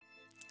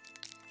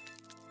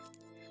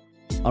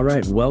All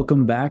right,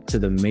 welcome back to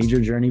the Major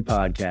Journey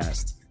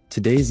podcast.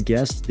 Today's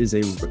guest is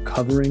a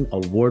recovering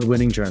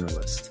award-winning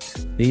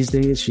journalist. These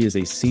days, she is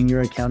a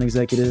senior account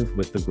executive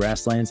with the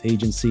Grasslands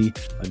Agency,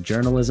 a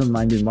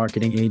journalism-minded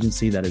marketing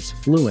agency that is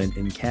fluent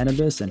in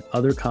cannabis and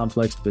other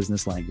complex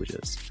business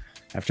languages.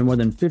 After more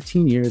than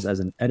 15 years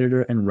as an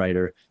editor and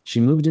writer, she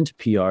moved into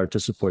PR to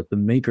support the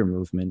maker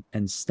movement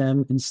and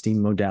STEM and STEAM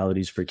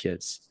modalities for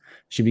kids.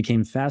 She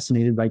became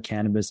fascinated by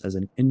cannabis as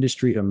an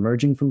industry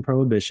emerging from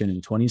prohibition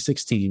in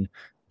 2016,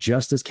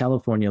 just as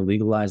California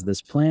legalized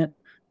this plant,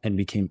 and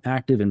became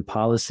active in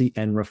policy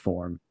and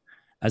reform.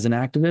 As an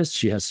activist,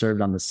 she has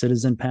served on the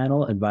citizen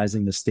panel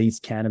advising the state's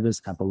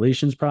Cannabis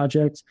Appellations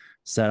Project,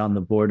 sat on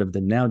the board of the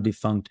now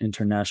defunct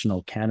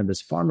International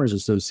Cannabis Farmers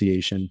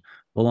Association,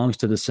 belongs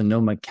to the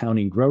Sonoma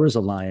County Growers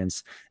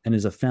Alliance, and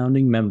is a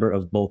founding member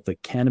of both the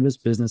Cannabis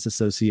Business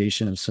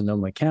Association of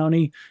Sonoma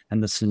County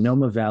and the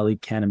Sonoma Valley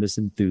Cannabis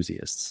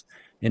Enthusiasts.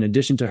 In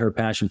addition to her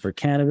passion for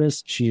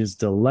cannabis, she is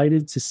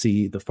delighted to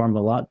see the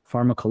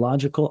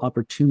pharmacological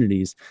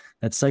opportunities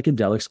that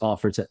psychedelics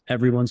offer to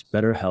everyone's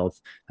better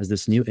health as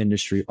this new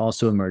industry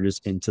also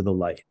emerges into the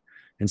light.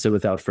 And so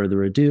without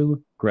further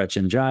ado,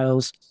 Gretchen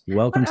Giles,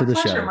 welcome to the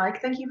show. Pleasure,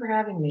 Mike. Thank you for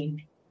having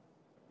me.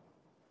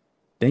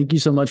 Thank you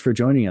so much for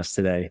joining us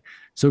today.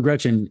 So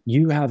Gretchen,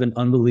 you have an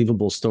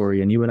unbelievable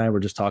story, and you and I were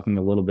just talking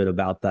a little bit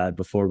about that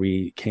before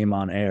we came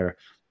on air.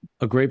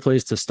 A great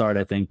place to start,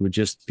 I think, would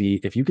just be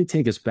if you could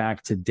take us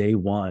back to day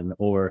one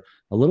or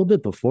a little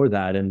bit before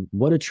that, and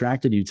what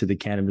attracted you to the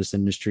cannabis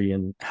industry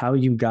and how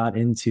you got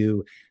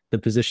into the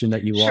position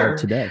that you are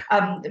today.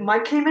 I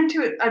came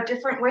into it a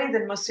different way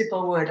than most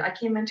people would. I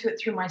came into it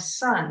through my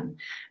son.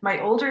 My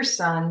older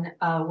son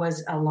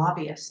was a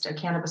lobbyist, a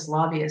cannabis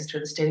lobbyist for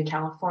the state of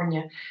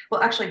California.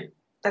 Well, actually,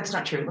 that's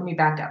not true. Let me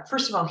back up.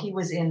 First of all, he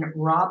was in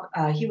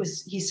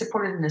he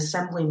supported an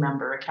assembly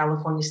member, a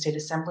California state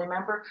assembly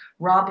member,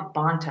 Rob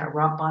Bonta.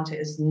 Rob Bonta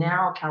is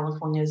now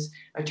California's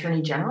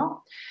attorney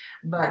general.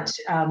 But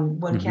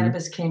when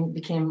cannabis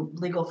became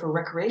legal for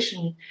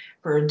recreation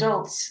for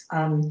adults,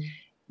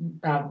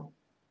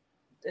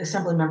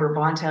 Assemblymember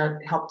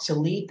Bonta helped to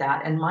lead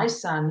that. And my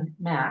son,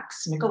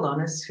 Max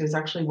Michalonis, who's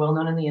actually well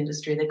known in the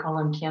industry, they call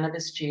him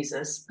Cannabis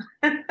Jesus,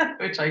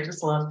 which I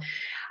just love.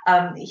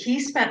 He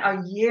spent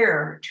a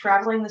year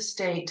traveling the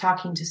state,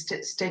 talking to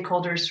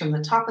stakeholders from the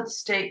top of the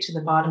state to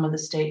the bottom of the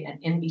state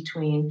and in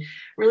between,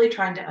 really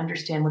trying to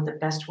understand what the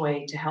best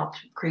way to help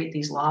create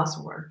these laws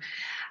were.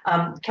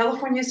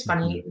 California is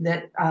funny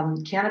that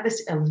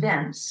cannabis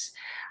events,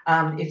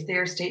 if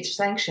they're state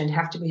sanctioned,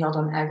 have to be held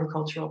on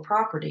agricultural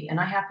property. And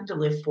I happen to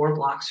live 4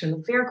 blocks from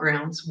the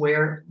fairgrounds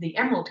where the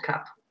Emerald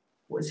Cup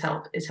is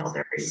held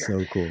every year.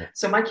 So cool.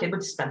 So my kid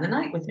would spend the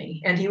night with me,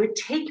 and he would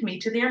take me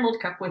to the Emerald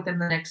Cup with him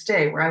the next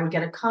day, where I would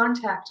get a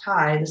contact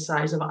high the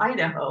size of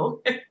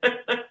Idaho.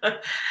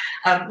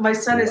 My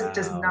son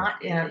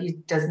he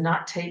does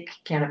not take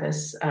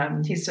cannabis.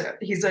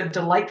 He's a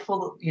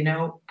delightful,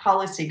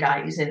 policy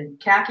guy. He's in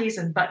khakis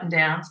and button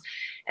downs,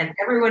 and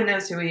everyone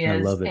knows who he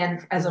is. I love it.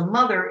 And as a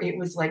mother, it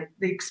was like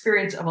the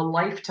experience of a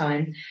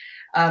lifetime.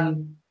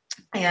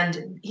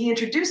 And he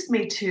introduced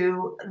me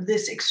to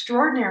this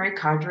extraordinary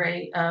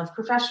cadre of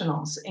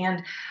professionals.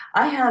 And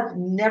I have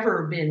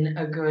never been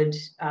a good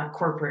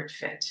corporate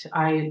fit.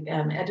 I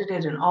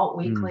edited an alt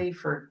weekly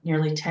for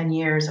nearly 10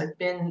 years.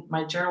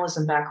 My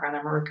journalism background,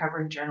 I'm a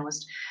recovering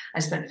journalist. I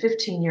spent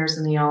 15 years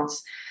in the alts.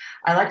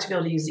 I like to be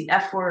able to use the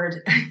F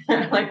word.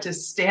 I like to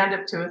stand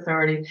up to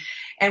authority.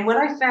 And what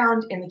I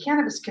found in the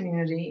cannabis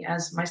community,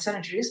 as my son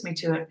introduced me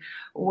to it,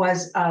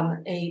 was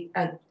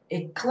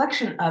a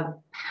collection of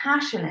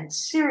passionate,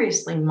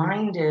 seriously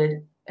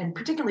minded, and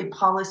particularly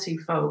policy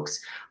folks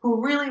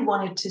who really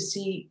wanted to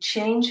see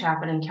change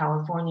happen in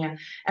California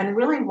and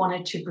really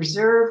wanted to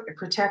preserve,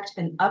 protect,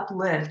 and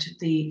uplift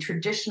the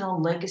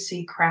traditional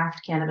legacy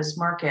craft cannabis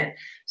market,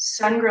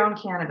 sun-grown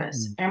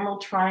cannabis,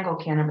 Emerald Triangle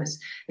cannabis,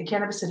 the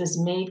cannabis that has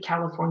made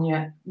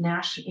California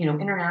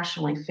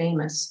internationally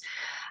famous.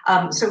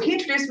 So he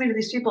introduced me to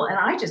these people, and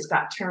I just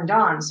got turned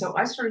on. So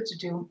I started to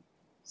do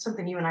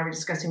something you and I were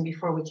discussing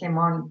before we came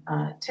on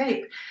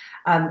tape,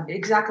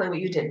 exactly what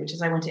you did, which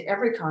is I went to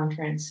every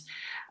conference.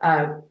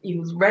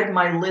 You read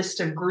my list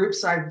of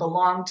groups I've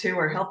belonged to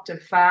or helped to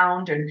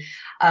found. And,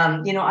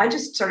 I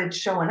just started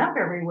showing up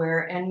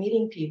everywhere and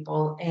meeting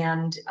people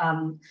and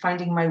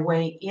finding my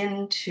way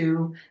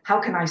into how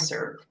can I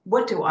serve?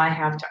 What do I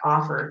have to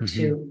offer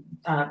to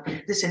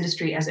this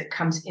industry as it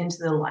comes into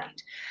the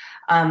light?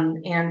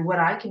 And what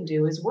I can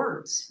do is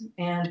words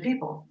and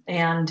people.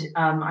 And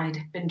I'd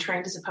been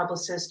trained as a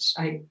publicist.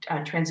 I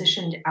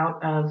transitioned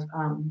out of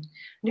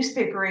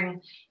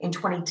newspapering in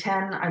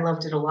 2010. I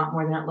loved it a lot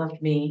more than it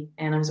loved me.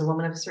 And I was a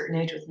woman of a certain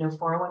age with no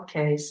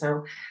 401k.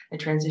 So I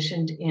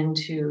transitioned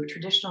into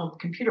traditional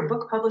computer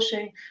book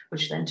publishing,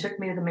 which then took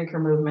me to the maker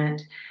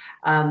movement.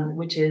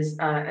 Which is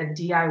a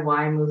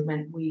DIY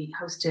movement. We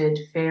hosted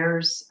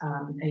fairs,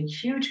 a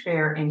huge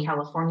fair in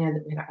California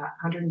that we had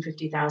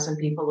 150,000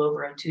 people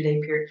over a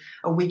 2-day period,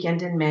 a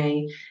weekend in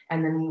May.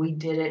 And then we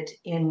did it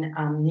in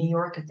New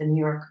York at the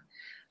New York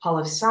Hall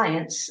of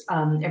Science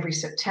every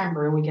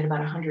September, and we get about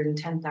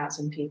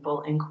 110,000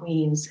 people in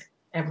Queens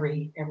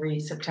every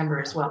September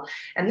as well.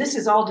 And this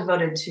is all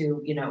devoted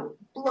to,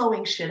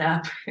 blowing shit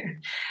up.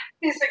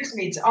 Physics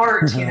meets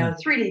art,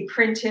 3D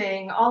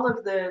printing, all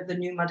of the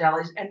new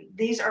modalities. And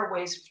these are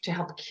ways to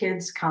help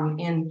kids come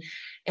in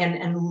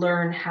and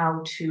learn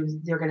how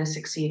they're going to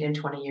succeed in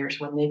 20 years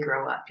when they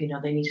grow up. They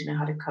need to know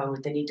how to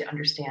code. They need to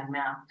understand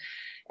math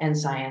and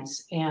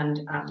science,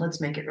 and let's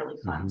make it really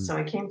fun. So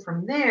I came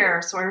from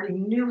there. So I already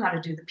knew how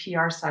to do the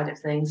PR side of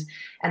things,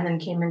 and then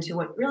came into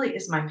what really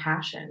is my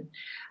passion.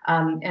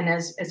 And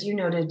as you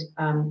noted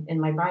in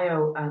my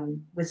bio,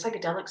 with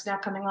psychedelics now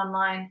coming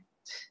online,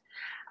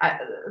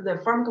 the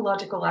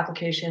pharmacological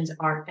applications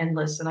are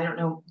endless. And I don't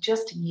know,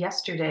 just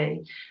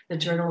yesterday, the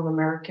Journal of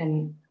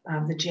American,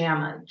 the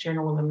JAMA,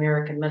 Journal of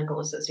American Medical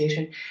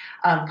Association,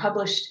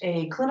 published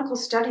a clinical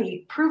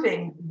study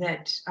proving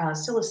that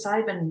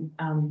psilocybin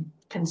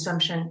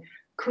consumption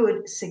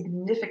could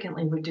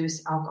significantly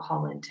reduce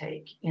alcohol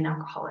intake in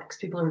alcoholics.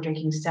 People who are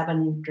drinking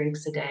 7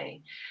 drinks a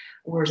day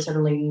were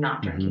suddenly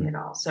not drinking at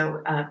all.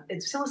 So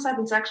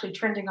psilocybin's actually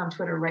trending on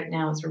Twitter right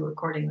now as we're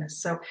recording this.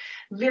 So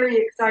very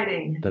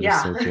exciting. That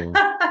is so cool.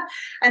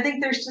 I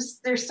think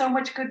there's so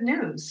much good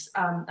news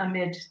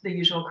amid the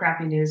usual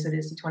crappy news that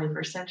is the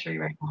 21st century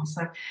right now.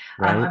 So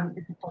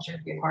it's a pleasure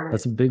to be a part of it.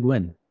 That's a big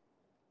win.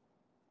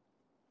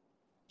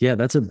 Yeah,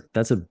 that's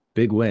a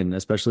big win,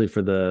 especially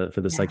for the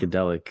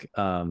psychedelic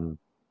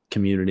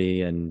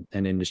community and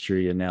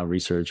industry, and now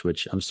research,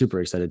 which I'm super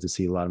excited to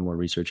see a lot more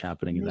research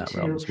happening in that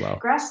realm as well.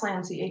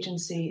 Grasslands, the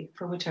agency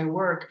for which I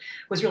work,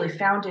 was really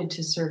founded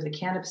to serve the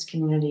cannabis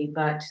community,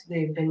 but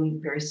they've been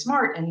very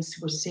smart, and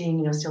we're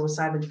seeing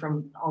psilocybin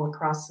from all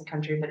across the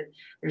country, but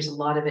there's a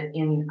lot of it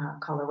in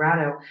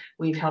Colorado.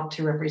 We've helped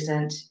to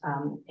represent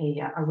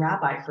a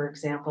rabbi, for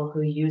example,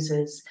 who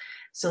uses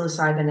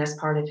psilocybin as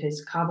part of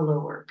his Kabbalah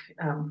work,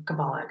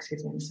 Kabbalah,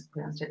 excuse me,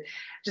 mispronounced it.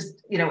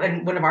 Just,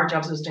 and one of our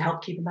jobs was to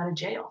help keep him out of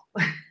jail,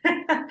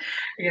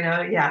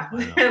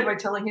 by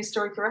telling his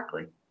story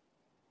correctly.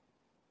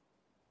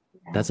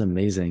 Yeah. That's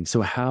amazing.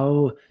 So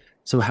how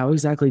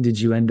exactly did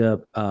you end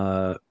up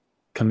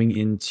coming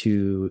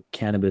into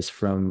cannabis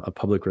from a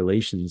public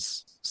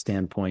relations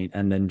standpoint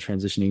and then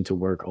transitioning to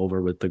work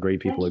over with the great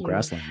people at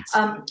Grasslands?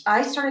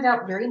 I started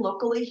out very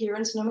locally here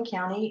in Sonoma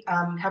County,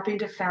 helping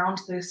to found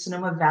the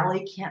Sonoma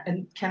Valley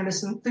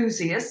Cannabis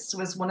Enthusiasts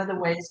was one of the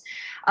ways.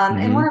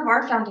 And one of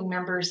our founding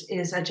members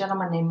is a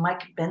gentleman named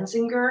Mike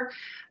Benzinger.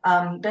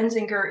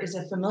 Benzinger is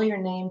a familiar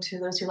name to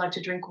those who like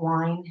to drink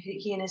wine.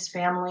 He and his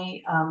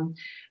family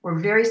were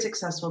very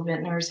successful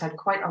vintners, had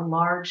quite a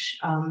large,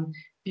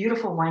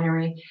 beautiful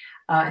winery.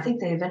 I think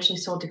they eventually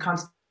sold to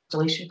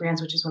Constellation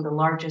Brands, which is one of the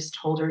largest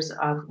holders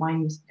of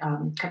wine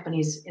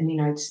companies in the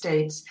United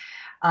States.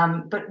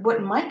 But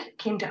what Mike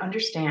came to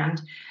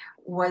understand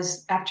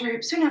was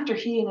soon after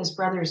he and his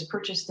brothers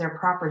purchased their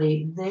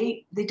property,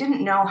 they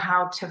didn't know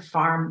how to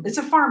farm. It's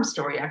a farm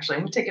story, actually.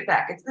 I'm going to take it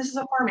back. This is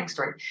a farming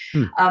story.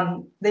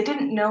 They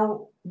didn't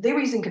know. They were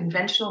using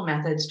conventional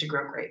methods to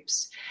grow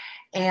grapes.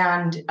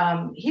 And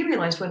he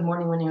realized one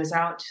morning when he was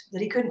out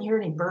that he couldn't hear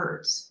any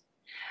birds.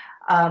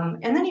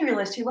 And then he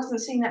realized he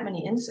wasn't seeing that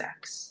many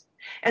insects.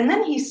 And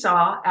then he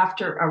saw,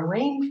 after a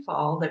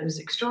rainfall that was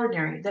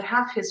extraordinary, that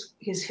half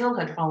his hill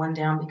had fallen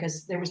down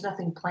because there was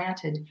nothing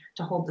planted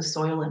to hold the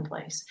soil in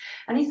place.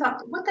 And he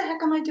thought, what the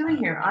heck am I doing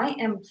here? I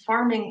am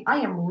farming. I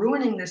am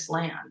ruining this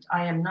land.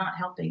 I am not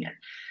helping it.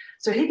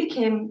 So he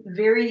became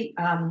very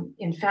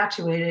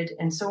infatuated,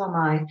 and so am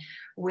I,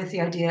 with the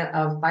idea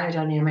of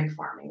biodynamic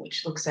farming,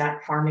 which looks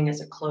at farming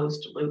as a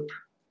closed loop.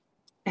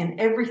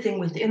 And everything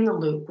within the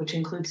loop, which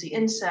includes the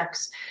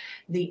insects,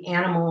 the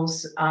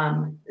animals,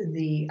 and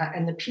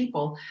the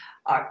people,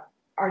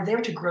 are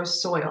there to grow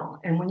soil.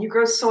 And when you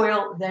grow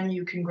soil, then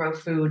you can grow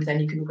food, then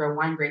you can grow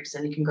wine grapes,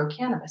 then you can grow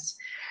cannabis.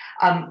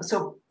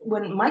 So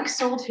when Mike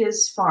sold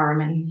his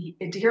farm, and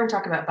to hear him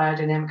talk about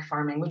biodynamic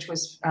farming, which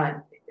was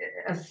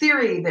a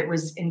theory that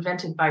was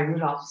invented by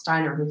Rudolf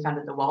Steiner, who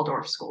founded the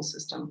Waldorf school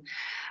system,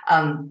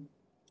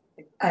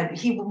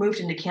 he moved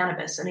into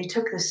cannabis, and he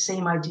took the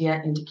same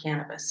idea into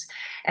cannabis.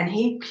 And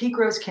he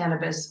grows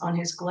cannabis on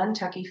his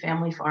Glentucky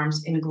family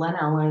farms in Glen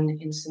Ellen,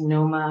 in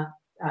Sonoma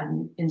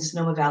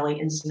Valley,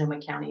 in Sonoma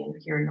County, and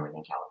here in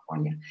Northern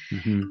California.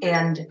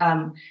 And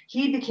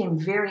he became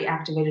very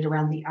activated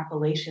around the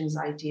Appalachians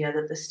idea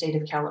that the state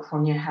of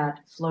California had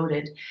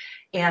floated.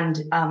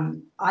 And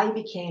I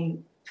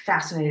became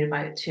fascinated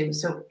by it too.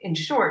 So in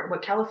short,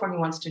 what California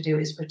wants to do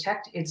is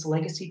protect its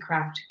legacy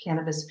craft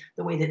cannabis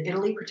the way that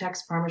Italy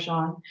protects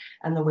Parmesan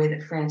and the way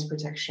that France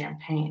protects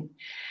Champagne.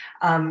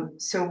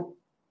 So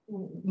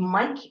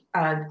Mike,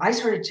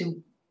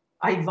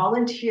 I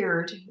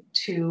volunteered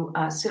to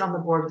sit on the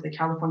board with the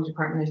California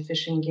Department of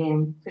Fish and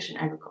Game,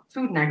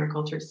 Food and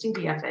Agriculture,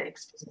 CDFA,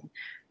 excuse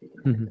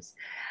me.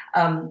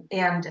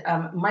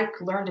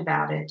 Mike learned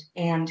about it,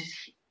 and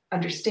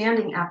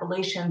understanding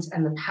appellations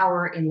and the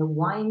power in the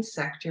wine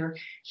sector,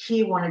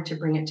 he wanted to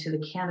bring it to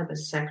the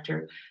cannabis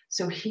sector.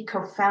 So he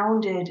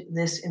co-founded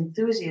this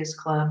enthusiast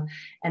club,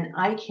 and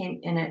I came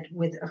in it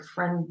with a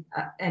friend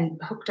and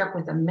hooked up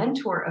with a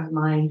mentor of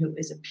mine who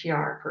is a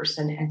PR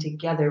person. And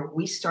together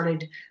we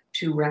started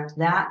to rep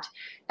that,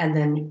 and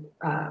then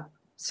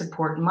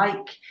support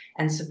Mike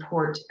and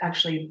support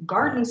actually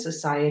Garden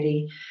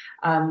Society,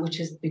 which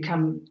has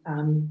become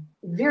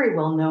very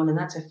well known. And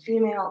that's a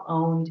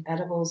female-owned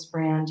edibles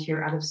brand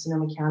here out of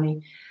Sonoma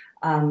County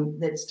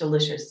that's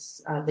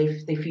delicious.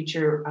 They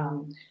feature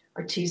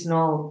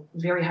artisanal,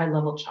 very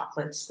high-level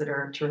chocolates that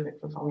are terrific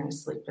for falling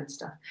asleep and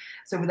stuff.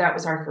 So that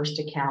was our first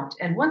account.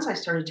 And once I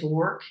started to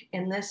work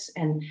in this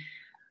and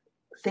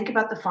think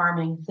about the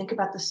farming, think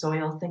about the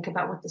soil, think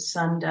about what the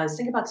sun does,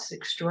 think about this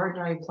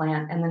extraordinary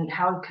plant, and then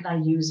how can I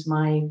use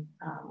my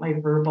my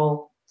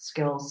verbal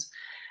skills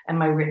and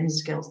my written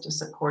skills to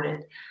support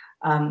it.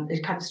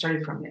 It kind of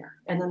started from there.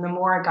 And then the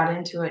more I got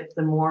into it,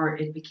 the more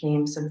it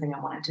became something I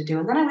wanted to do.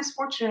 And then I was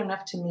fortunate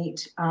enough to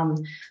meet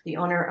the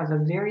owner of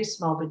a very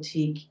small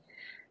boutique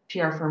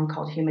PR firm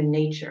called Human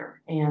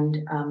Nature.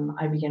 And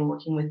I began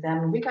working with them.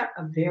 And we had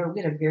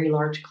a very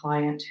large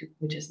client,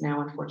 which is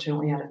now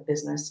unfortunately out of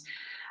business.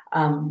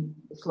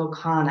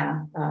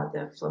 Flocana,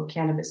 the Flow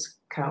Cannabis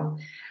Co.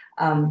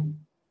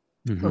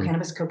 Flow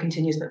Cannabis Co.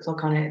 continues, but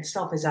Flocana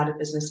itself is out of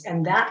business.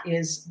 And that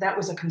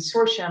was a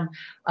consortium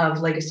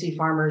of legacy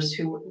farmers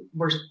who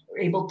were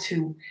able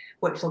to,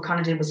 what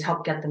Flocana did was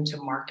help get them to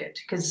market,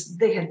 because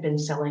they had been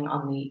selling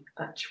on the,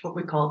 what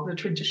we call the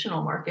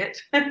traditional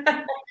market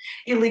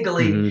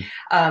illegally.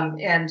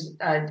 And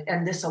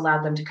this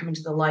allowed them to come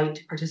into the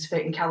light,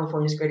 participate in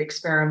California's Great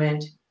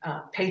Experiment,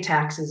 pay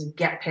taxes,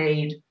 get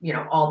paid,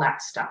 all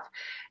that stuff.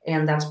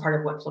 And that's part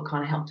of what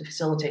Flocana helped to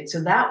facilitate.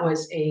 So that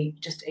was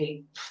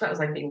that was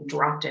like being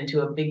dropped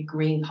into a big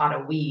green pot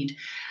of weed,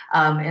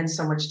 and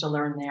so much to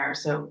learn there.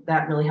 So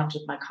that really helped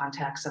with my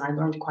contacts, and I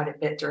learned quite a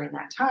bit during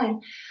that time.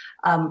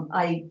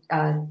 I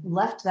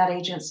left that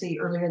agency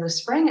earlier this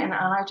spring, and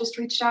I just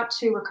reached out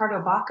to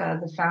Ricardo Baca,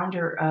 the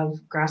founder of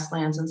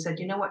Grasslands, and said,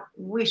 you know what,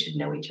 we should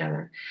know each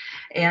other.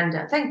 And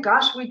thank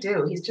gosh we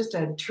do. He's just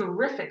a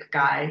terrific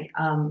guy.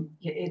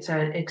 It's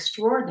an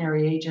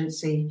extraordinary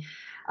agency.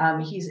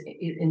 He's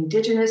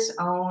indigenous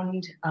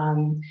owned,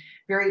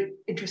 very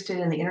interested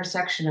in the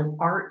intersection of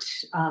art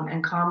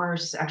and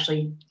commerce.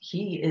 Actually,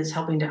 he is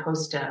helping to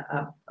host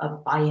a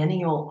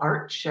biennial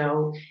art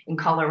show in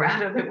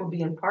Colorado that will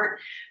be in part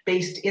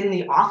based in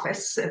the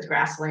office at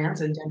Grasslands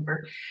in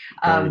Denver,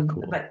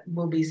 cool. but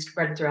will be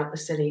spread throughout the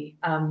city.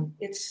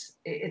 It's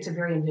a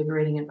very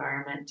invigorating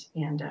environment,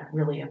 and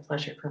really a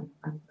pleasure.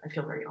 I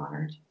feel very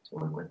honored to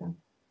work with him.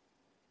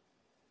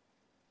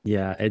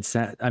 Yeah,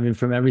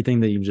 from everything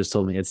that you've just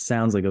told me, it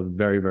sounds like a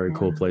very, very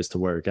cool place to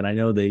work. And I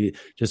know they,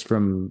 just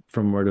from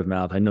word of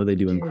mouth, I know they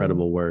do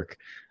incredible work.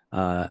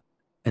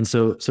 And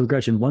so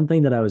Gretchen, one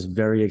thing that I was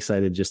very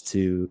excited just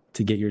to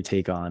get your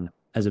take on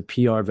as a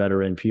PR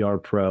veteran, PR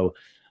pro,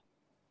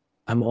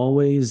 I'm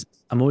always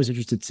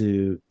interested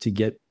to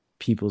get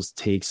people's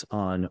takes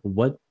on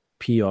what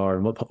PR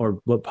and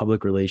what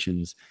public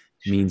relations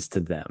means to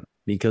them,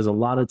 because a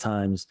lot of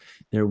times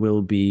there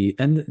will be,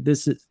 and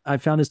I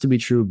found this to be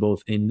true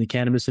both in the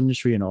cannabis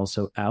industry and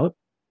also out.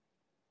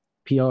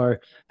 PR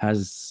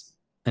has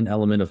an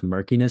element of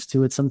murkiness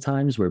to it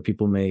sometimes, where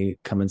people may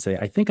come and say,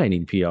 I think I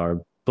need PR,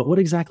 but what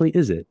exactly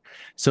is it?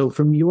 So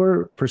from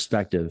your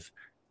perspective,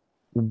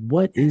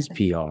 what is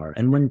PR?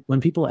 And when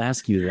people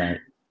ask you that,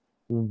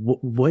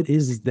 what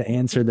is the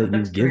answer that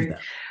you give them?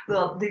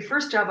 Well, the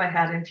first job I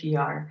had in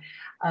PR,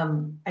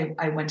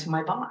 I went to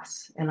my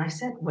boss and I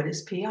said, what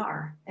is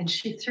PR? And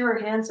she threw her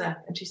hands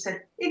up and she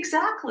said,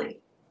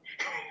 exactly.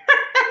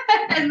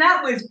 And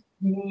that was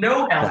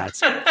no help. That's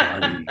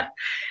funny.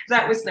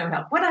 That was no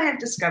help. What I have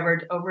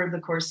discovered over the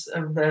course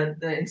of the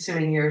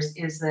ensuing years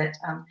is that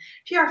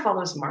PR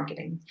follows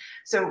marketing.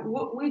 So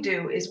what we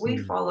do is we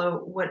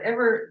follow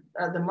whatever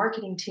the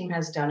marketing team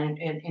has done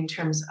in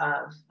terms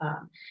of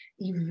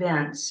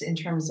events, in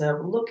terms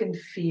of look and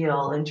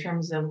feel, in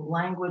terms of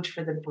language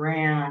for the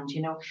brand,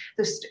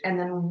 and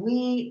then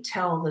we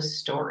tell the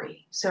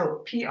story.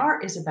 So PR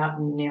is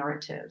about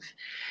narrative.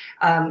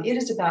 It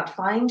is about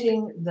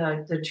finding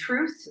the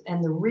truth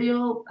and the real.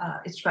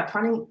 It's about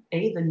finding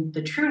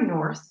the true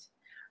north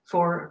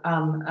for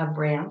a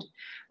brand,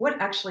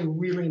 what actually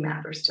really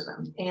matters to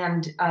them.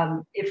 And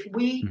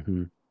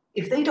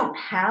if they don't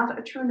have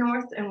a true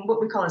north and what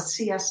we call a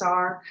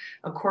CSR,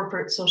 a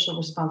corporate social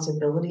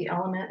responsibility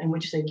element in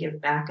which they give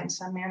back in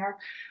some manner,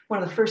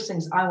 one of the first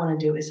things I want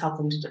to do is help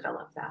them to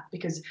develop that,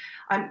 because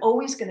I'm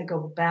always going to go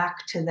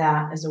back to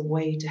that as a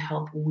way to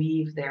help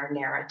weave their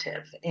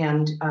narrative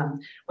and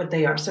what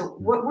they are. So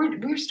what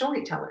we're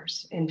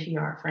storytellers in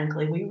PR,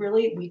 frankly.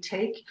 We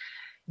take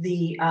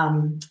the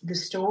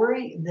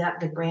story that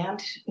the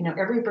brand,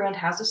 every brand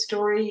has a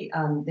story.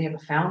 They have a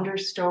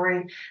founder's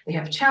story. They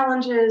have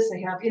challenges.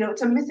 They have,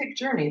 it's a mythic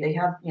journey. They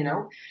have,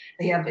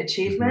 they have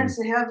achievements.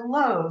 They have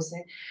lows.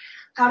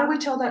 how do we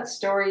tell that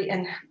story?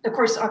 And of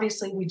course,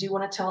 obviously, we do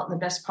want to tell it in the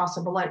best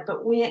possible light,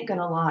 but we ain't going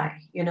to lie,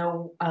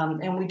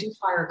 and we do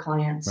fire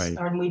clients, Right.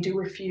 and we do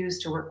refuse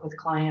to work with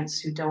clients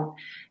who don't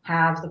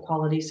have the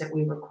qualities that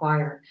we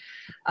require.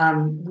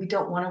 We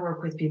don't want to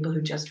work with people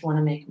who just want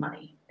to make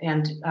money.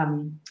 And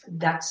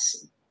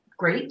that's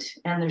great.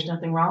 And there's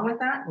nothing wrong with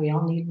that. We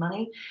all need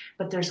money,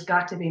 but there's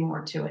got to be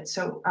more to it.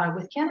 So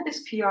with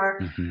Cannabis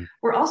PR,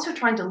 we're also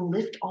trying to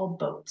lift all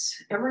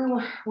boats.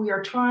 We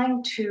are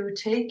trying to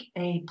take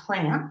a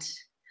plant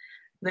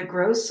that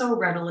grows so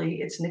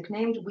readily, it's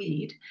nicknamed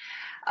weed,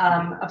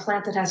 a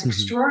plant that has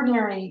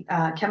extraordinary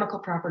chemical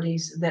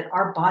properties that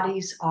our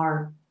bodies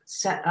are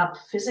set up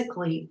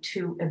physically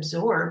to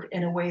absorb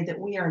in a way that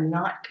we are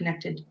not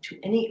connected to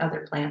any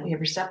other plant. We have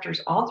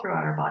receptors all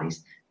throughout our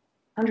bodies,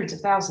 hundreds of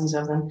thousands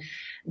of them,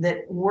 that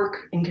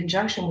work in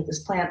conjunction with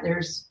this plant.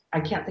 I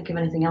can't think of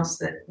anything else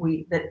that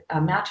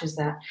matches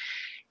that.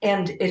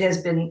 And it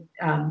has been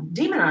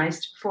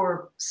demonized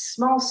for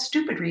small,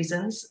 stupid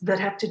reasons that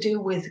have to do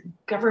with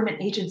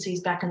government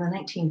agencies back in the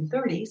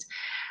 1930s,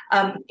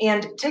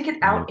 and take it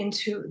out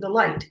into the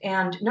light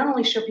and not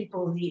only show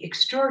people the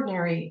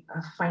extraordinary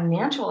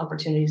financial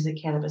opportunities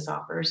that cannabis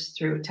offers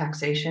through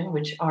taxation,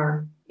 which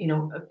are, in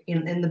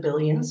the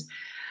billions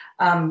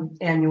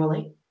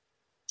annually,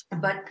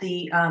 but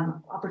the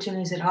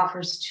opportunities it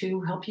offers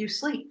to help you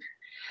sleep,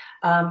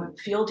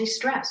 feel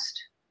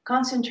de-stressed,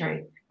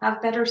 concentrate,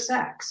 have better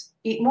sex,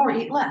 eat more,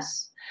 eat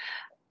less,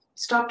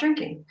 stop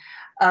drinking,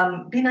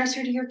 be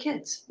nicer to your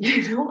kids.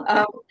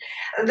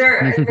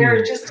 There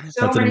are just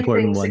so many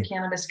things that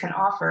cannabis can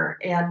offer,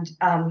 and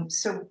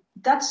so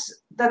that's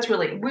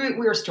really,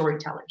 we are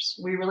storytellers.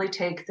 We really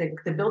take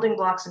the building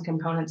blocks and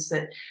components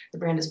that the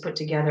brand has put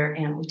together,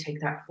 and we take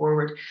that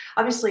forward.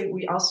 Obviously,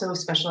 we also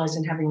specialize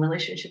in having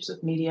relationships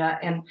with media,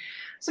 and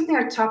something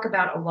I talk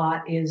about a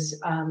lot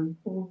is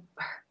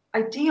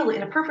ideally,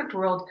 in a perfect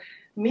world,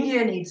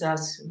 media needs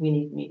us, we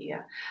need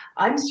media.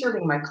 I'm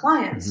serving my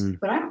clients,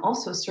 but I'm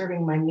also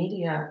serving my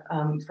media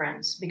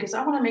friends, because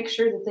I want to make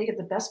sure that they get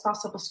the best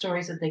possible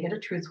stories, that they get a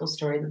truthful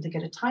story, that they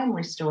get a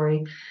timely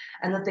story,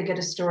 and that they get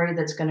a story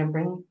that's going to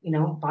bring,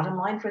 bottom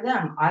line for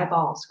them,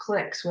 eyeballs,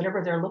 clicks,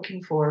 whatever they're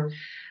looking for.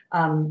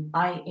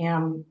 I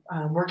am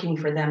working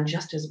for them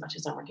just as much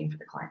as I'm working for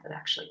the client that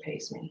actually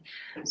pays me.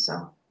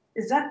 So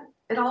is that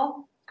it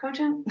all,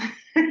 cogent?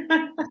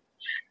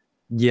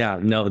 Yeah,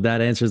 no, that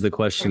answers the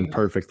question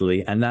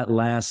perfectly. And that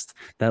last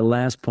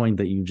point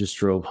that you just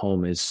drove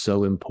home is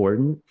so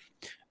important.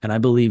 And I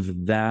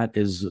believe that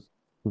is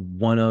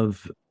one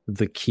of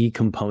the key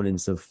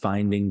components of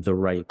finding the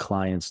right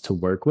clients to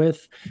work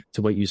with,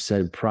 to what you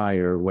said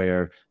prior,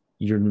 where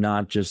you're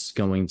not just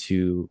going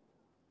to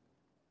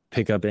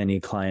pick up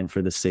any client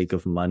for the sake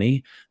of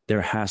money.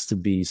 There has to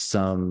be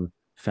some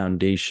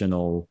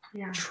foundational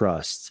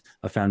trust,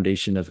 a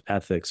foundation of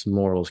ethics,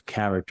 morals,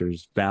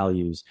 characters,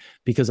 values,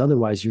 because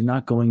otherwise you're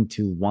not going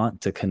to want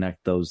to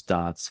connect those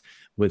dots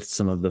with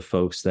some of the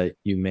folks that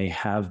it may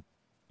have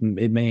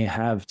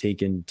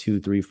taken 2,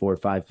 3, 4,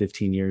 5,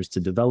 15 years to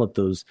develop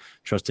those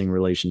trusting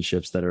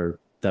relationships that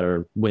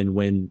are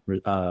win-win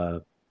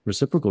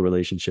reciprocal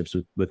relationships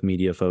with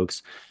media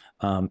folks.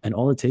 And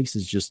all it takes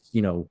is just,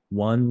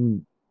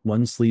 one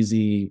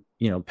sleazy,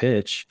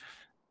 pitch,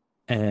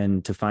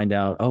 and to find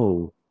out,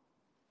 oh,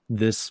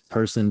 this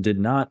person did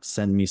not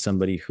send me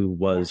somebody who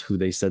was who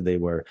they said they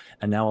were.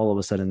 And now all of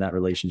a sudden that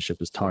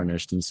relationship is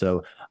tarnished. And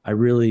so I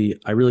really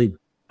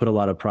put a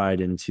lot of pride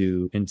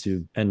into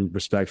and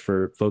respect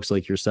for folks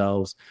like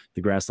yourselves,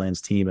 the Grasslands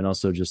team, and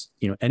also just,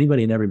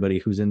 anybody and everybody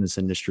who's in this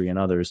industry and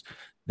others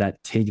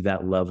that take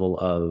that level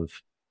of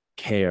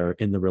care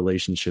in the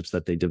relationships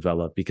that they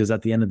develop, because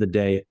at the end of the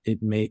day,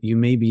 you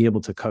may be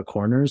able to cut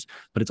corners,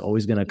 but it's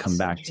always going to come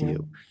back to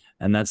you.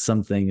 And that's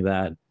something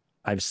that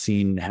I've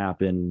seen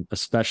happen,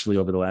 especially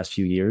over the last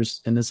few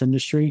years in this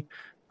industry.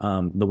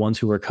 The ones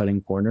who are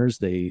cutting corners,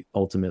 they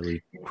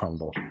ultimately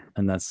crumble.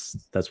 And that's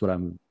what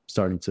I'm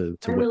starting to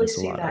witness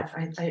a lot of.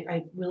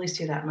 I really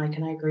see that, Mike,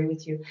 and I agree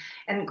with you.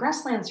 And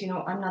Grasslands,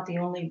 I'm not the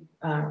only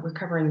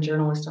recovering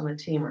journalist on the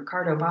team.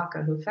 Ricardo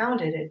Baca, who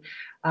founded it,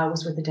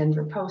 was with the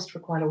Denver Post for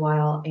quite a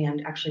while,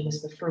 and actually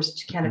was the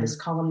first cannabis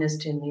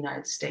columnist in the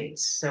United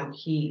States. So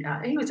he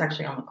was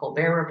actually on the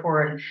Colbert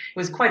Report, and it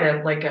was quite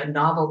a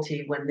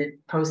novelty when the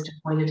Post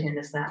appointed him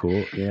as that.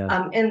 Cool,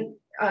 yeah. And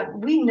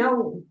we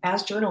know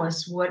as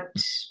journalists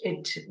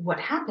what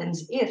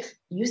happens if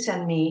you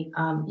send me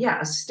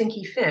a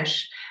stinky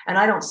fish and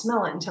I don't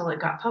smell it until it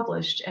got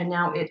published, and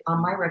now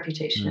my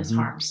reputation is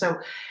harmed. So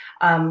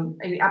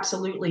I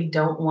absolutely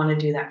don't want to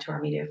do that to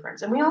our media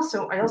friends. And I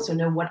also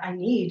know what I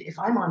need if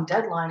I'm on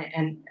deadline,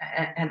 and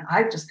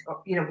I just,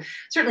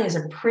 certainly as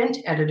a print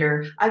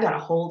editor, I got a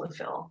hole to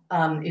fill.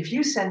 If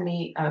you send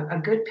me a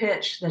good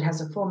pitch that has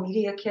a full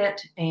media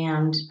kit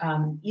and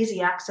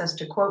easy access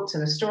to quotes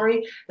and a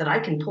story that I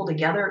can pull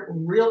together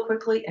real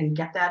quickly and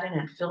get that in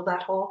and fill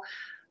that hole,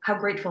 how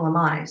grateful am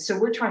I? So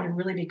we're trying to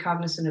really be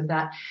cognizant of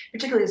that,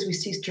 particularly as we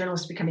see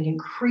journalists becoming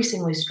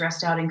increasingly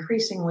stressed out,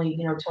 increasingly,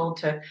 told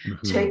to Hmm.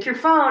 take your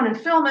phone and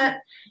film it.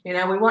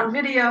 We want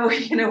video,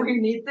 we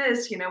need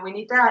this, we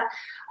need that.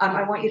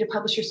 I want you to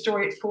publish your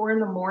story at 4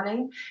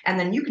 a.m, and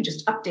then you can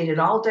just update it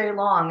all day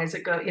long as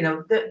it goes.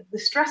 The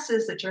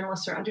stresses that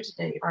journalists are under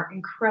today are Yeah.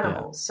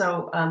 incredible.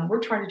 So we're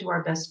trying to do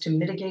our best to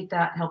mitigate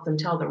that, help them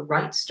tell the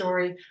right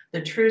story,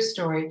 the true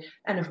story.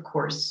 And of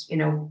course, in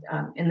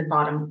the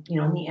bottom,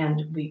 in the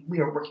end, we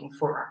are working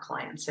for our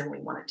clients, and we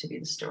want it to be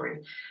the story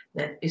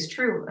that is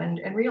true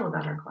and real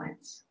about our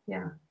clients.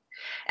 Yeah.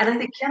 And I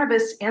think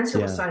cannabis and Yeah.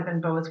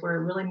 psilocybin both, we're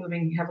really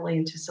moving heavily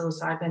into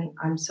psilocybin.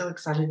 I'm so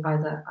excited by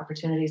the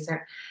opportunities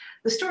there.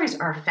 The stories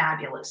are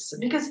fabulous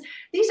because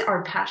these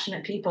are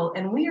passionate people,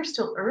 and we are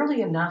still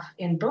early enough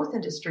in both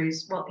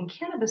industries. Well, in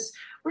cannabis,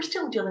 we're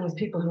still dealing with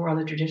people who are on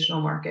the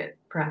traditional market,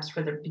 perhaps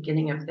for the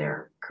beginning of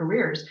their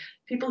careers,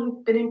 people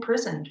who've been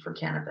imprisoned for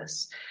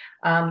cannabis,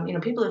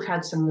 people who've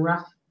had some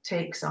rough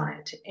takes on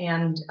it,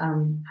 and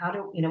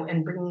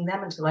and bringing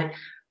them into light.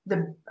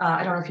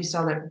 I don't know if you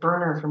saw that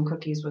Burner from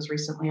Cookies was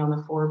recently on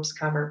the Forbes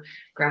cover.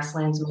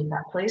 Grasslands made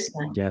that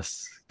placement.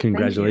 Yes. Thank you.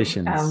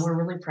 Congratulations.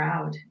 We're really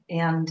proud.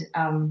 And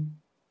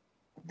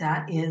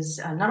that is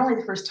not only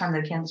the first time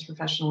that a cannabis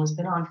professional has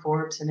been on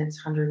Forbes in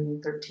its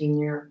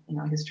 113-year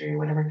history or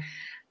whatever,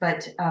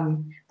 but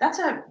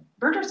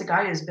Burner's a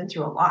guy who's been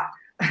through a lot.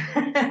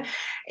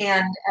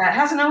 And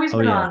hasn't always Oh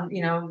been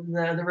yeah. on,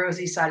 the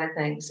rosy side of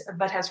things,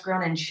 but has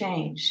grown and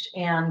changed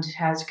and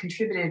has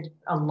contributed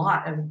a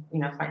lot of,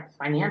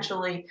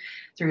 financially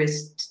through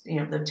his,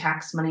 the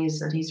tax monies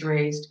that he's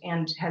raised,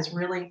 and has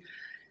really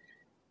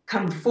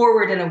come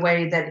forward in a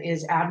way that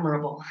is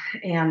admirable.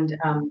 And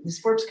this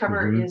Forbes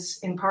cover Hmm. is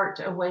in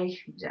part a way,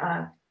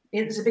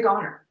 it's a big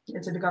honor.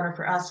 It's a big honor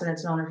for us, and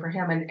it's an honor for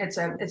him. And it's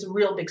a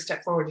real big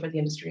step forward for the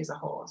industry as a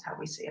whole, is how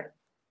we see it.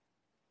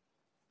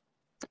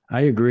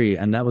 I agree,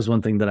 and that was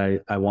one thing that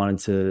I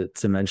wanted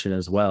to mention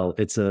as well.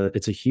 It's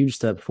a huge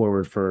step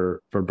forward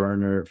for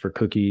Burner, for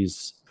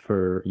Cookies,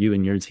 for you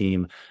and your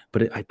team,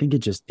 but I think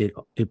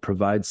it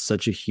provides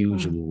such a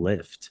huge Mm,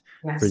 lift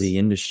for the yes.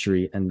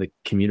 industry and the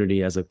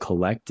community as a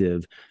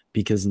collective,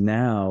 because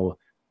now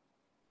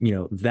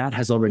that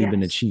has already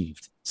been Yes.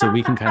 achieved. So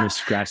we can kind of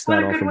scratch What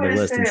that a off good of way the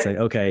to list say and it. say,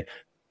 okay,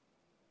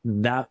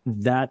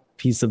 that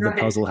piece of the Right.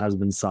 puzzle has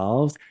been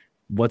solved.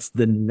 What's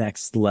the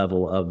next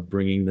level of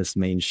bringing this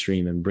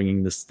mainstream and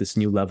bringing this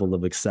new level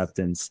of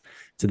acceptance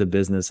to the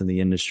business and the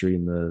industry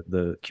and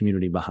the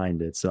community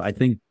behind it? So I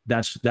think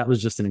that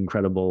was just an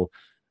incredible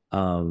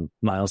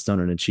milestone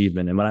and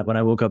achievement. And when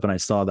I woke up and I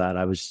saw that,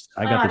 I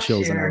got the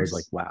chills and I was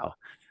like, Cheers. wow,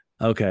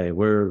 okay,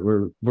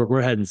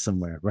 we're heading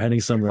somewhere. We're heading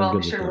somewhere Well, be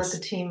good with sure to let the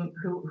this. team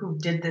who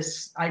did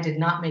this. I did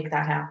not make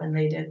that happen.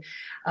 They did.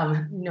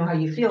 Know how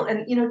you feel,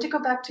 and to go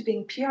back to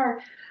being PR.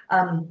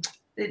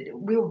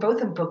 We were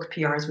both in book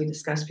PR, as we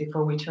discussed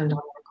before we turned on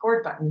the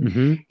record button,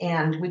 Hmm.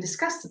 and we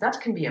discussed that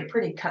can be a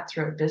pretty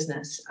cutthroat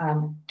business.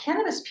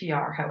 Cannabis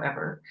PR,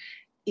 however,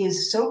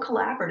 is so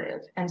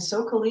collaborative and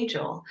so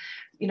collegial.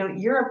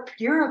 You're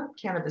a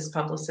cannabis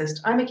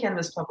publicist. I'm a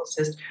cannabis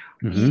publicist.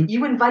 Hmm.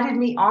 You invited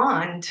me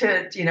on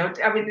to,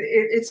 I mean,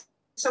 it's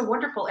so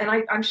wonderful.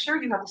 And I'm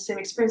sure you have the same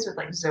experience with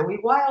like Zoe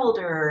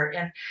Wilder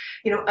and,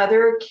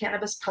 other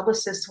cannabis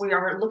publicists. We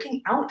are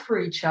looking out for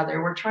each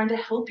other. We're trying to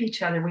help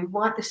each other. We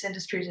want this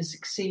industry to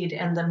succeed.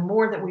 And the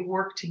more that we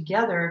work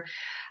together,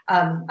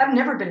 I've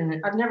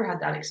never had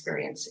that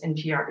experience in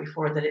PR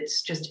before, that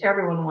it's just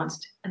everyone wants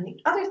to. And the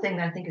other thing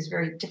that I think is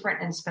very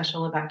different and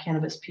special about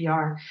cannabis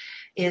PR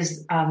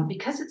is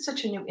because it's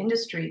such a new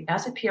industry,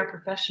 as a PR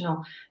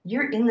professional,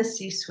 you're in the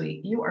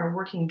C-suite. You are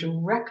working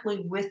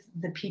directly with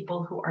the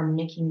people who are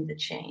making the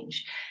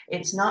change.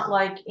 It's not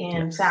like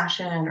in Yes.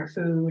 fashion or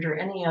food or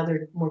any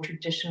other more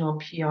traditional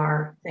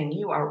PR thing.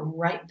 You are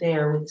right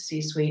there with the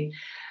C-suite,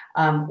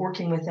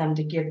 working with them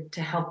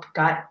to help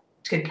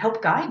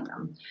guide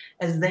them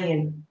as they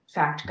in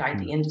fact guide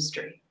the Mhm.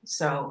 industry.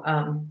 So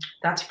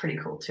that's pretty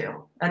cool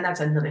too. And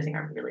that's another thing I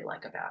really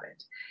like about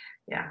it.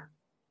 Yeah.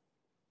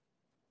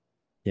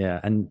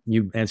 Yeah, and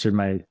you answered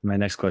my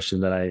next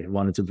question that I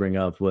wanted to bring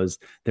up. Was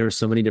there are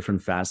so many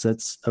different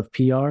facets of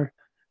PR,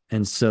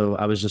 and so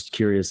I was just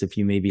curious if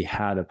you maybe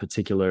had a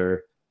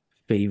particular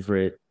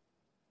favorite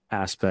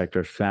aspect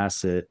or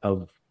facet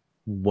of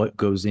what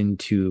goes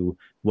into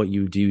what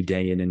you do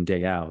day in and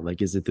day out.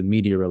 Like, is it the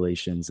media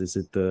relations? Is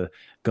it the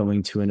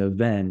going to an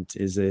event?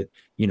 Is it,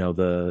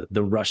 the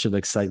rush of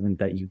excitement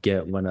that you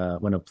get when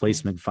a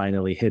placement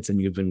finally hits and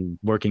you've been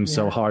working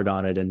so Yeah. hard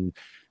on it and,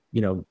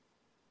 you know,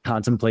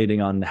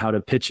 contemplating on how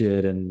to pitch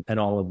it and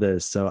all of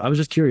this. So I was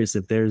just curious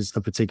if there's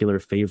a particular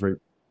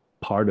favorite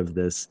part of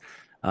this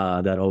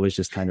that always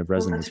just kind of Well,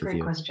 that's resonates a with great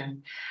you.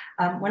 question.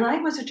 When I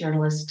was a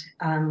journalist,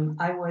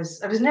 I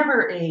was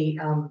never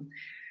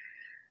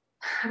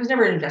I was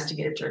never an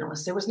investigative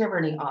journalist. There was never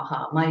any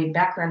aha. My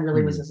background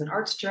really was Hmm. as an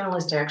arts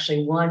journalist. I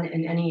actually won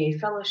an NEA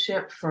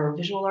fellowship for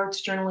visual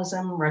arts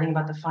journalism, writing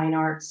about the fine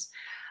arts.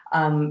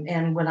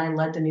 And when I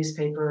led the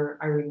newspaper,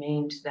 I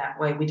remained that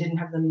way. We didn't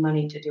have the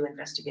money to do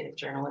investigative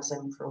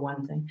journalism, for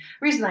one thing.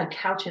 The reason I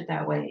couch it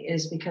that way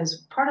is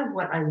because part of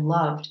what I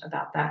loved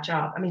about that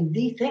job,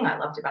 the thing I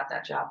loved about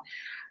that job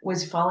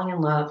was falling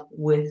in love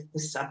with the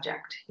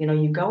subject.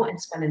 You go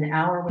and spend an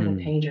hour with a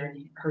painter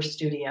in her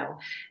studio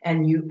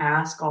and you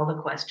ask all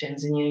the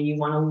questions and you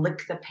want to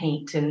lick the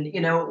paint and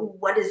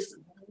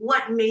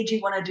what made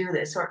you want to do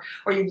this, or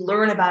you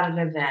learn about an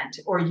event,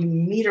 or you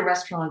meet a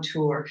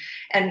restaurateur.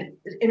 And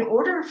in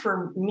order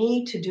for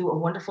me to do a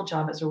wonderful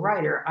job as a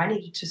writer, I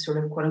needed to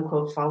sort of, quote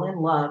unquote, fall in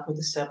love with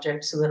the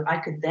subject so that I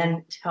could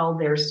then tell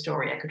their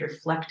story. I could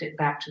reflect it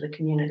back to the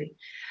community.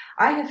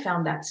 I have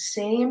found that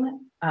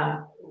same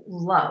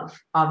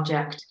love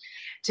object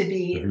to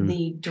be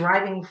the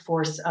driving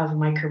force of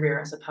my career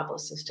as a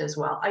publicist as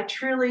well. I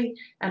truly,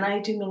 and I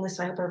do mean this,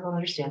 I hope everyone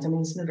understands, I mean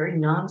this in a very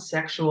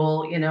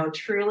non-sexual,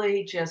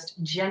 truly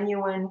just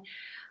genuine.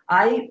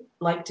 I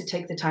like to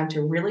take the time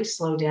to really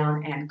slow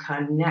down and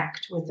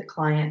connect with the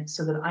client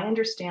so that I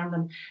understand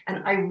them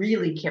and I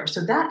really care.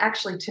 So that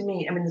actually, to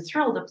me, the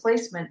thrill of the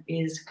placement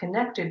is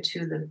connected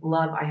to the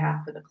love I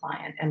have for the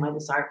client and my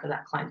desire for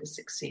that client to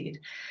succeed.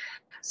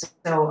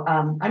 So,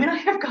 I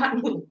have gotten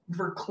a little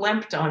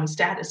verklempt on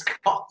status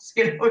calls,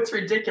 it's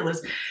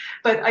ridiculous,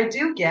 but I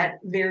do get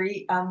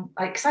very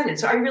excited.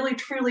 So I really,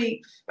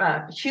 truly,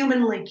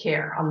 humanly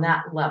care on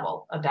that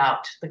level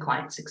about the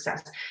client's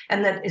success.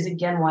 And that is,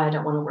 again, why I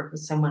don't want to work with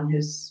someone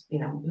whose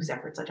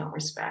efforts I don't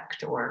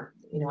respect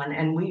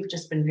and we've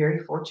just been very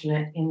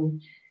fortunate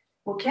in,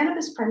 well,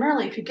 cannabis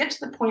primarily, if you get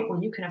to the point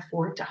where you can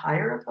afford to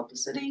hire a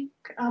publicity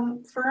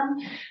firm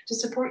to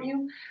support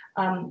you,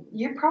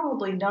 you're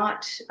probably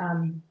not,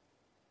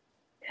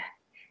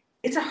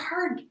 it's a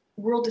hard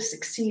world to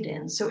succeed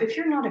in. So if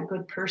you're not a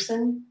good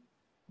person,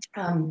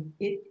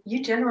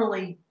 you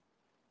generally,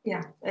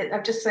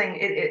 I'm just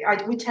saying,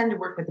 we tend to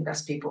work with the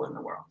best people in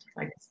the world.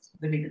 I guess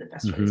would be the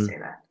best way to say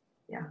that.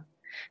 Yeah.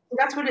 So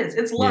that's what it is.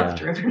 It's love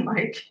driven,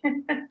 Mike,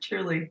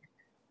 truly.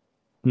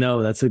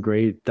 No, that's a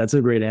great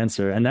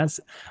answer. And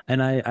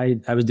I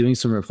was doing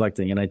some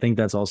reflecting, and I think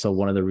that's also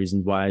one of the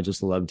reasons why I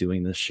just love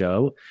doing this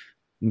show,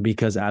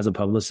 because as a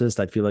publicist,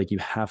 I feel like you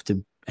have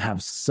to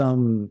have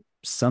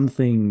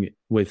something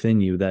within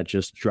you that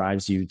just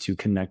drives you to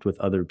connect with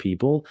other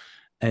people.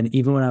 And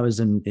even when I was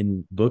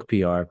in book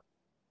PR,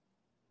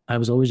 I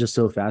was always just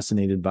so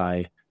fascinated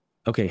by,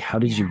 okay, how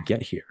did you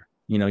get here?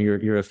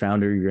 You're a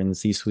founder, you're in the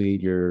C-suite,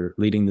 you're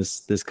leading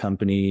this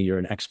company, you're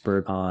an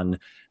expert on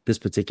this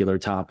particular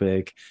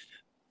topic,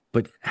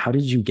 but how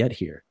did you get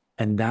here?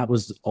 And that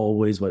was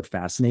always what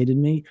fascinated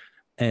me.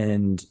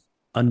 And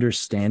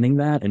understanding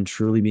that and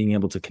truly being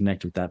able to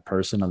connect with that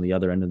person on the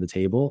other end of the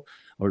table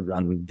or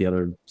on the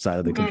other side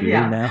of the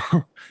computer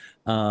now,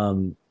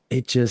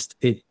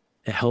 it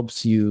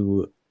helps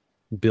you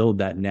build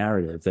that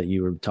narrative that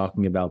you were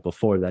talking about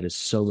before that is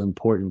so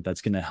important,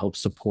 that's going to help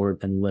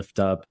support and lift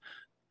up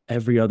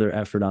every other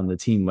effort on the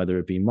team, whether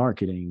it be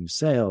marketing,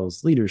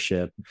 sales,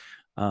 leadership.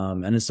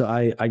 And so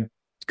I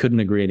couldn't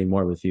agree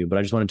anymore with you, but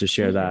I just wanted to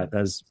share that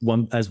as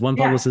one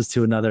publicist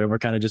to another. And we're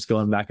kind of just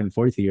going back and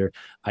forth here.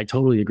 I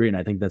totally agree. And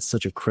I think that's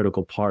such a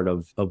critical part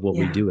of what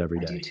we do every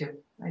day.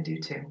 I do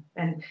too.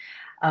 And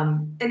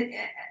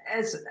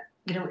as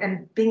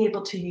and being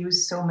able to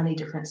use so many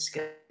different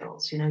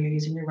skills, you're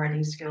using your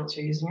writing skills,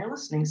 you're using your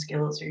listening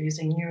skills, you're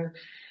using your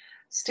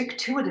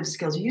stick-to-itive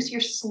skills, you use your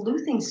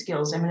sleuthing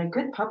skills. A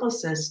good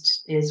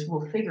publicist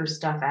will figure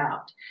stuff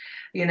out.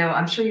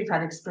 I'm sure you've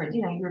had experience,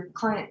 your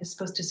client is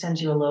supposed to send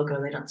you a logo.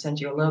 They don't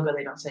send you a logo.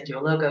 They don't send you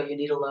a logo. You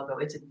need a logo.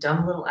 It's a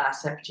dumb little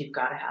asset, but you've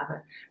got to have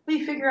it. But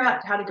you figure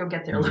out how to go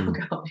get their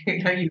logo.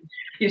 You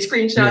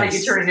screenshot it,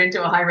 you turn it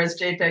into a high-res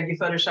JPEG, you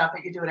Photoshop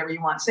it, you do whatever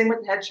you want. Same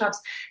with headshots.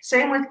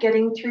 Same with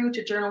getting through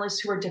to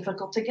journalists who are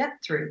difficult to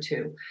get through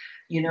to.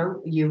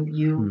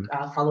 You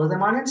follow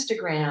them on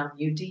Instagram,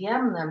 you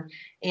DM them,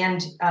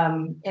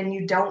 and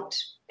you don't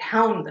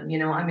hound them.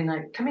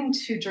 Coming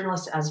to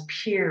journalists as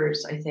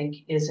peers, I think,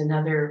 is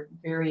another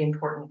very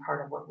important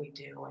part of what we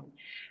do,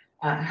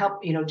 and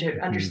help to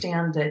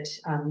understand that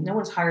no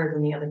one's higher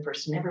than the other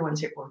person.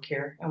 Everyone's at work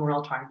here, and we're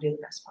all trying to do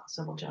the best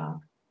possible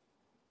job.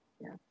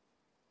 Yeah,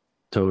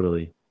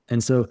 totally.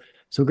 And so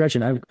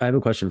Gretchen, I have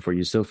a question for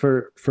you. So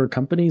for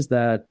companies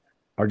that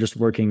are just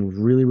working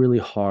really, really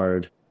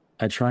hard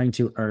at trying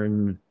to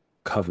earn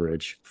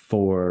coverage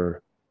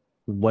for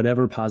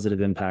whatever positive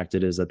impact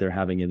it is that they're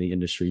having in the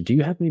industry, do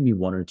you have maybe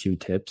one or two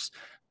tips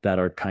that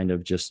are kind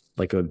of just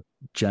like a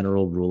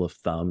general rule of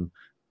thumb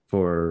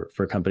for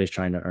companies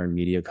trying to earn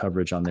media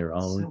coverage on their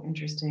own? So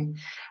interesting.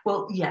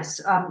 Well, yes.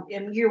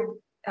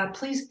 And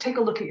please take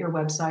a look at your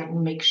website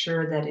and make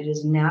sure that it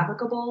is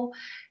navigable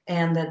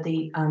and that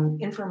the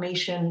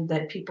information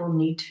that people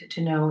need to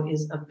know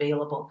is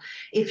available.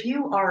 If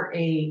you are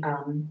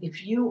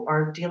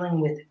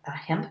dealing with a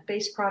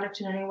hemp-based product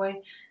in any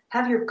way,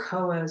 have your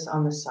COAs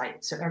on the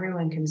site so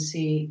everyone can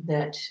see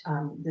that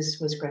this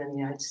was grown in the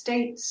United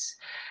States,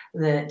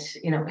 that,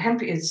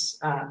 hemp is,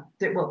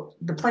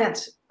 the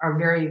plants are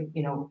very,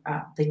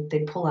 they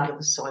pull out of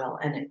the soil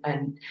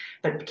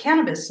but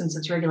cannabis, since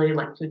it's regulated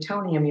like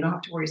plutonium, you don't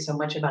have to worry so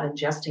much about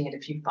ingesting it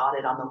if you bought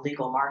it on the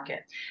legal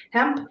market.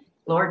 Hemp,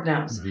 Lord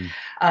knows.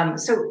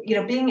 So,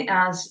 being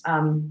as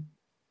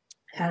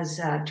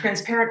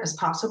transparent as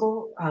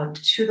possible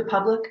to the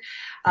public.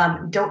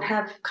 Don't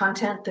have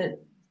content that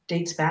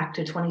dates back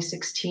to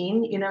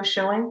 2016,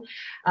 showing.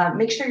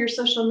 Make sure your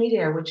social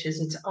media, which is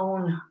its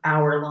own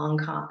hour-long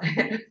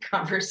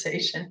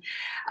conversation,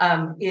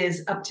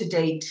 is up to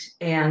date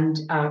and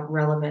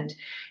relevant.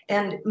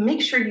 And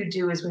make sure you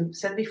do, as we've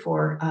said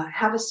before,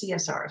 have a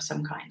CSR of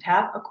some kind,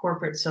 have a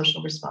corporate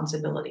social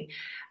responsibility.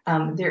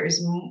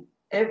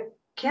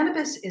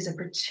 Cannabis is a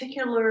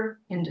particular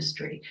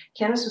industry.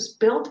 Cannabis was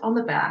built on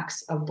the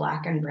backs of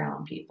Black and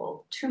brown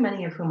people, too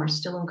many of whom are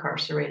still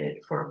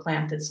incarcerated for a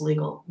plant that's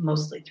legal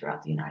mostly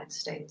throughout the United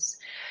States.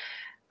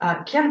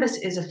 Cannabis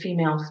is a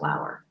female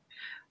flower.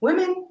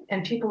 Women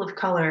and people of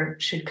color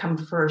should come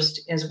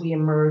first as we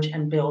emerge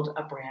and build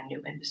a brand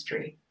new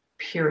industry,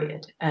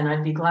 period. And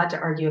I'd be glad to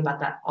argue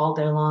about that all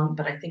day long,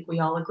 but I think we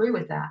all agree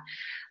with that.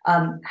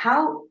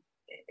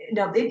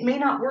 Now, it may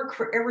not work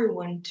for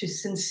everyone to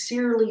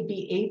sincerely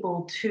be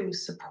able to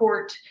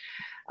support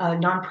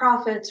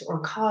nonprofits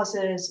or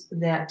causes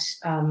that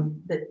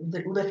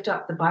lift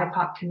up the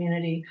BIPOC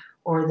community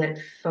or that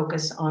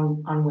focus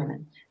on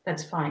women.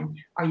 That's fine.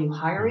 Are you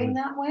hiring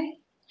that way?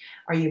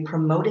 Are you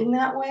promoting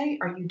that way?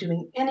 Are you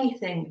doing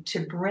anything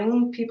to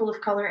bring people of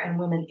color and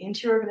women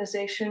into your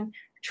organization,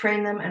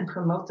 train them and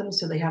promote them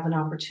so they have an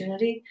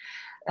opportunity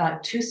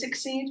to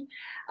succeed?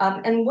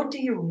 And what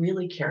do you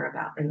really care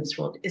about in this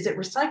world? Is it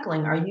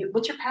recycling?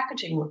 What's your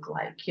packaging look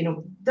like?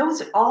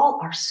 Those all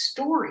are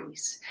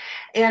stories.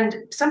 And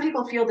some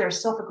people feel they're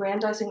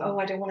self-aggrandizing. Oh,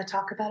 I don't want to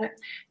talk about it.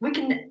 We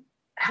can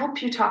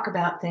help you talk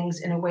about things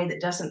in a way that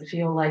doesn't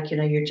feel like,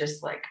 you're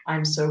just like,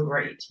 I'm so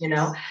great,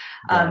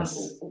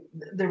 Yes.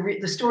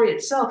 The story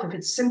itself, if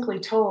it's simply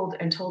told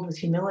and told with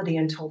humility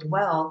and told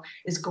well,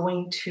 is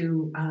going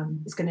to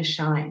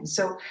shine.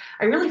 So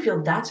I really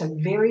feel that's a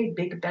very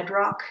big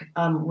bedrock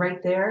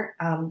right there.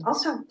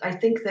 Also, I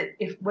think that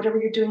if whatever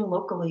you're doing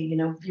locally,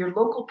 your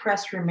local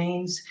press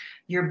remains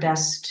your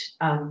best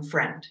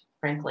friend,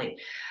 frankly.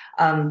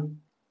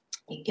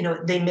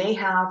 They may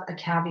have a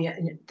caveat.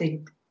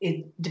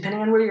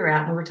 Depending on where you're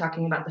at, and we were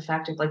talking about the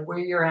fact of like where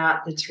you're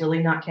at, it's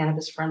really not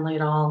cannabis friendly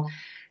at all.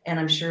 And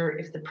I'm sure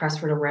if the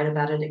press were to write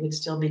about it, it would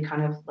still be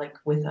kind of like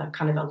with a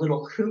kind of a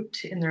little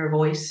hoot in their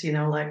voice,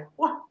 like,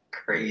 what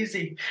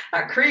crazy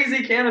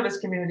cannabis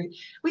community.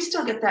 We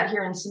still get that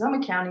here in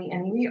Sonoma County,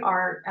 and we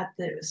are at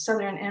the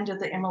southern end of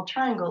the Emerald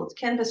Triangle.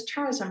 Cannabis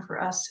tourism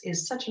for us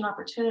is such an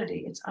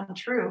opportunity. It's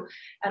untrue.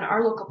 And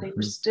our local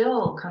paper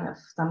still kind of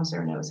thumbs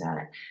their nose at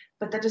it.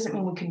 But that doesn't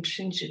mean we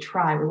continue to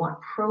try. We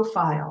want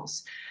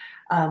profiles.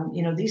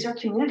 These are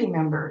community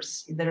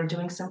members that are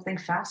doing something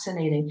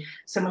fascinating.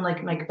 Someone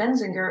like Mike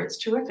Benzinger, it's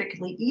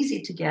terrifically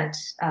easy to get,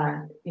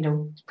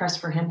 press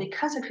for him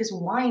because of his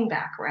wine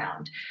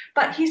background.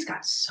 But he's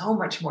got so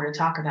much more to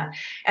talk about.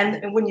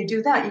 And when you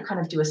do that, you kind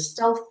of do a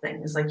stealth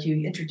thing. It's like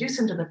you introduce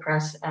him to the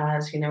press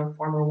as,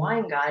 former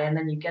wine guy, and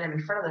then you get him in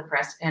front of the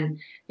press, and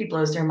he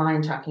blows their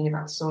mind talking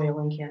about soil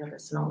and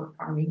cannabis and all the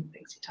farming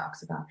things he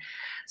talks about.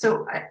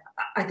 So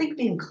I think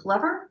being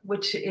clever,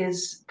 which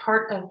is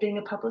part of being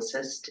a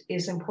publicist,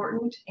 is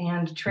important,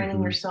 and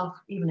training yourself,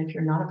 even if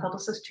you're not a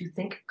publicist, to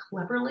think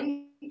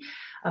cleverly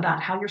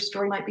about how your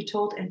story might be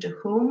told and to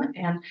whom,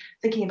 and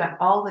thinking about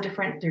all the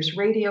different, there's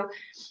radio,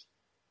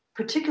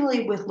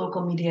 particularly with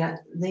local media,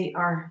 they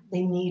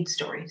need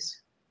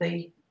stories.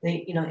 They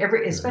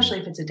especially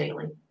if it's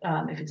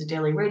a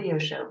daily radio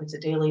show, if it's a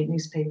daily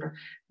newspaper,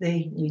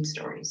 they need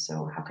stories.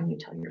 So how can you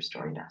tell your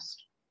story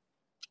best?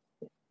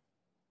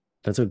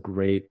 That's a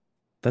great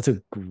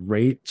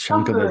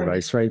chunk of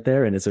advice right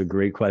there. And it's a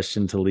great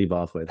question to leave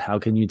off with. How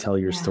can you tell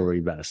your story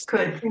best?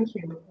 Good. Thank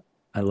you.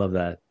 I love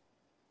that.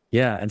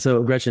 Yeah. And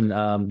so Gretchen,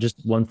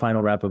 just one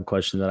final wrap-up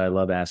question that I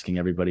love asking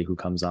everybody who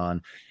comes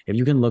on. If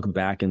you can look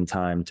back in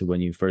time to when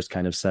you first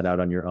kind of set out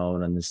on your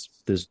own on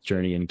this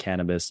journey in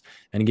cannabis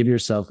and give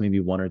yourself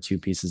maybe one or two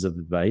pieces of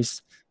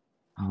advice,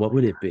 what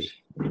would it be?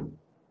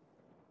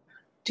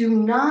 Do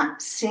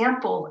not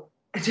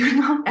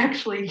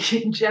actually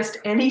ingest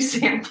any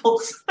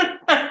samples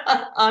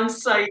on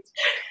site.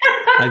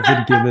 I've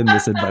been given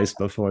this advice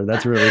before.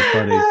 That's really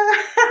funny.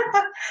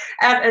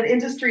 At an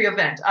industry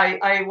event,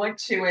 I went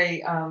to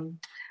a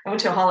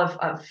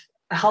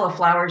Hall of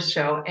Flowers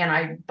show, and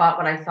I bought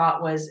what I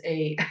thought was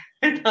I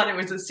thought it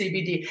was a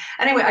CBD.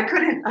 Anyway, I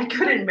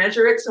couldn't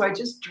measure it, so I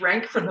just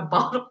drank from the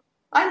bottle.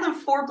 I live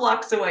 4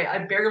 blocks away. I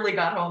barely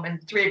got home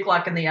at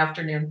 3:00 in the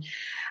afternoon.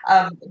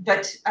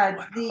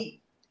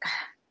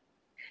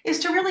 Is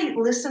to really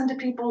listen to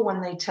people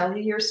when they tell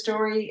you your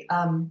story.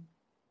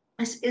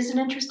 This is an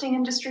interesting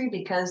industry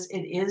because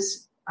it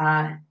is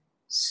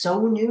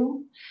so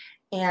new,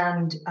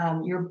 and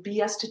your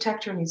BS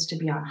detector needs to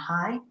be on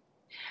high.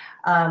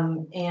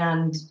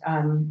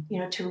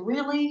 To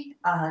really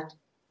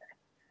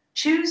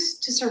choose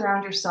to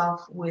surround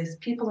yourself with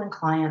people and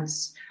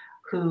clients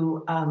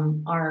who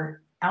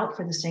are out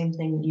for the same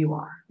thing you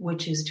are,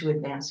 which is to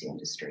advance the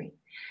industry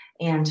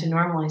and to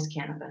normalize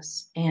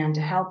cannabis and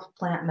to help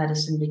plant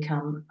medicine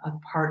become a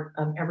part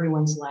of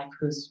everyone's life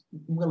who's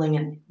willing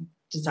and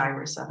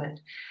desirous of it.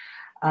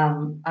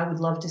 I would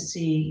love to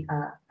see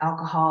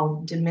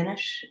alcohol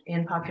diminish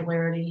in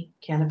popularity,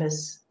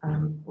 cannabis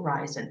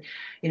rise. And,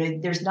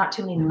 there's not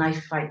too many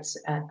knife fights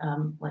at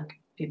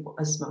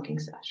a smoking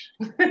sesh.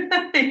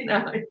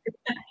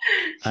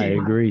 I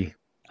agree.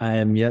 I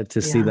am yet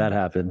to see that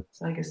happen.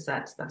 So I guess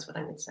that's what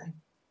I would say.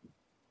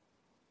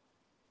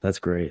 That's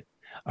great.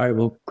 All right.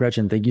 Well,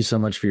 Gretchen, thank you so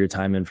much for your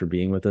time and for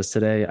being with us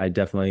today. I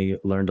definitely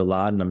learned a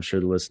lot, and I'm sure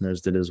the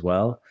listeners did as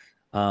well.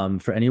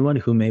 For anyone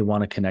who may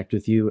want to connect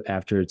with you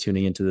after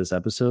tuning into this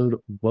episode,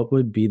 what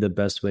would be the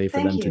best way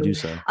for them to do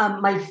so?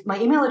 My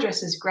email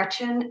address is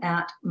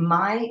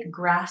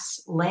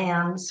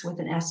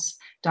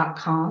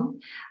gretchen@mygrasslands.com.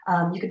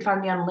 You can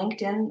find me on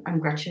LinkedIn. I'm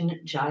Gretchen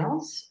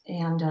Giles.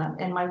 And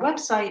my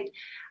website,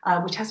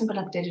 which hasn't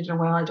been updated in a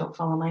while, I don't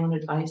follow my own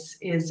advice,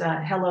 is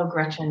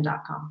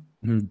hellogretchen.com.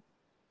 Mm-hmm.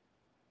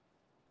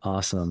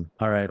 Awesome.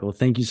 All right. Well,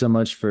 thank you so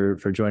much for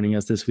joining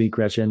us this week,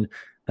 Gretchen.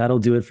 That'll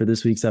do it for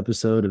this week's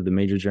episode of the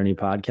Major Journey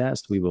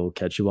podcast. We will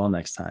catch you all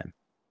next time.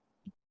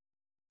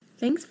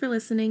 Thanks for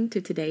listening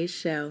to today's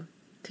show.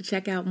 To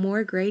check out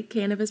more great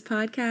cannabis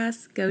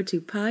podcasts, go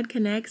to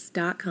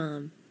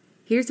podconnects.com.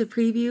 Here's a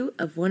preview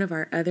of one of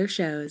our other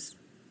shows.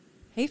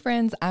 Hey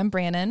friends, I'm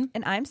Brannon.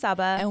 And I'm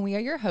Saba. And we are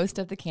your host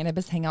of the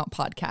Cannabis Hangout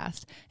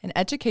podcast, an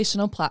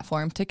educational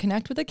platform to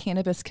connect with the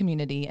cannabis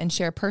community and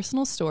share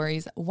personal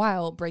stories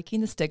while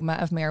breaking the stigma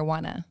of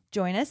marijuana.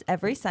 Join us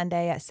every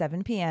Sunday at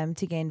 7 p.m.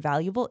 to gain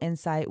valuable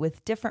insight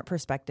with different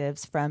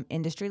perspectives from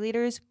industry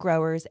leaders,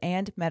 growers,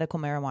 and medical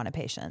marijuana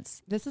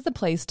patients. This is a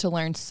place to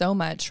learn so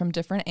much from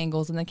different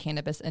angles in the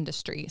cannabis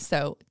industry.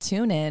 So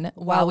tune in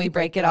while we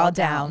break it all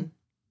down.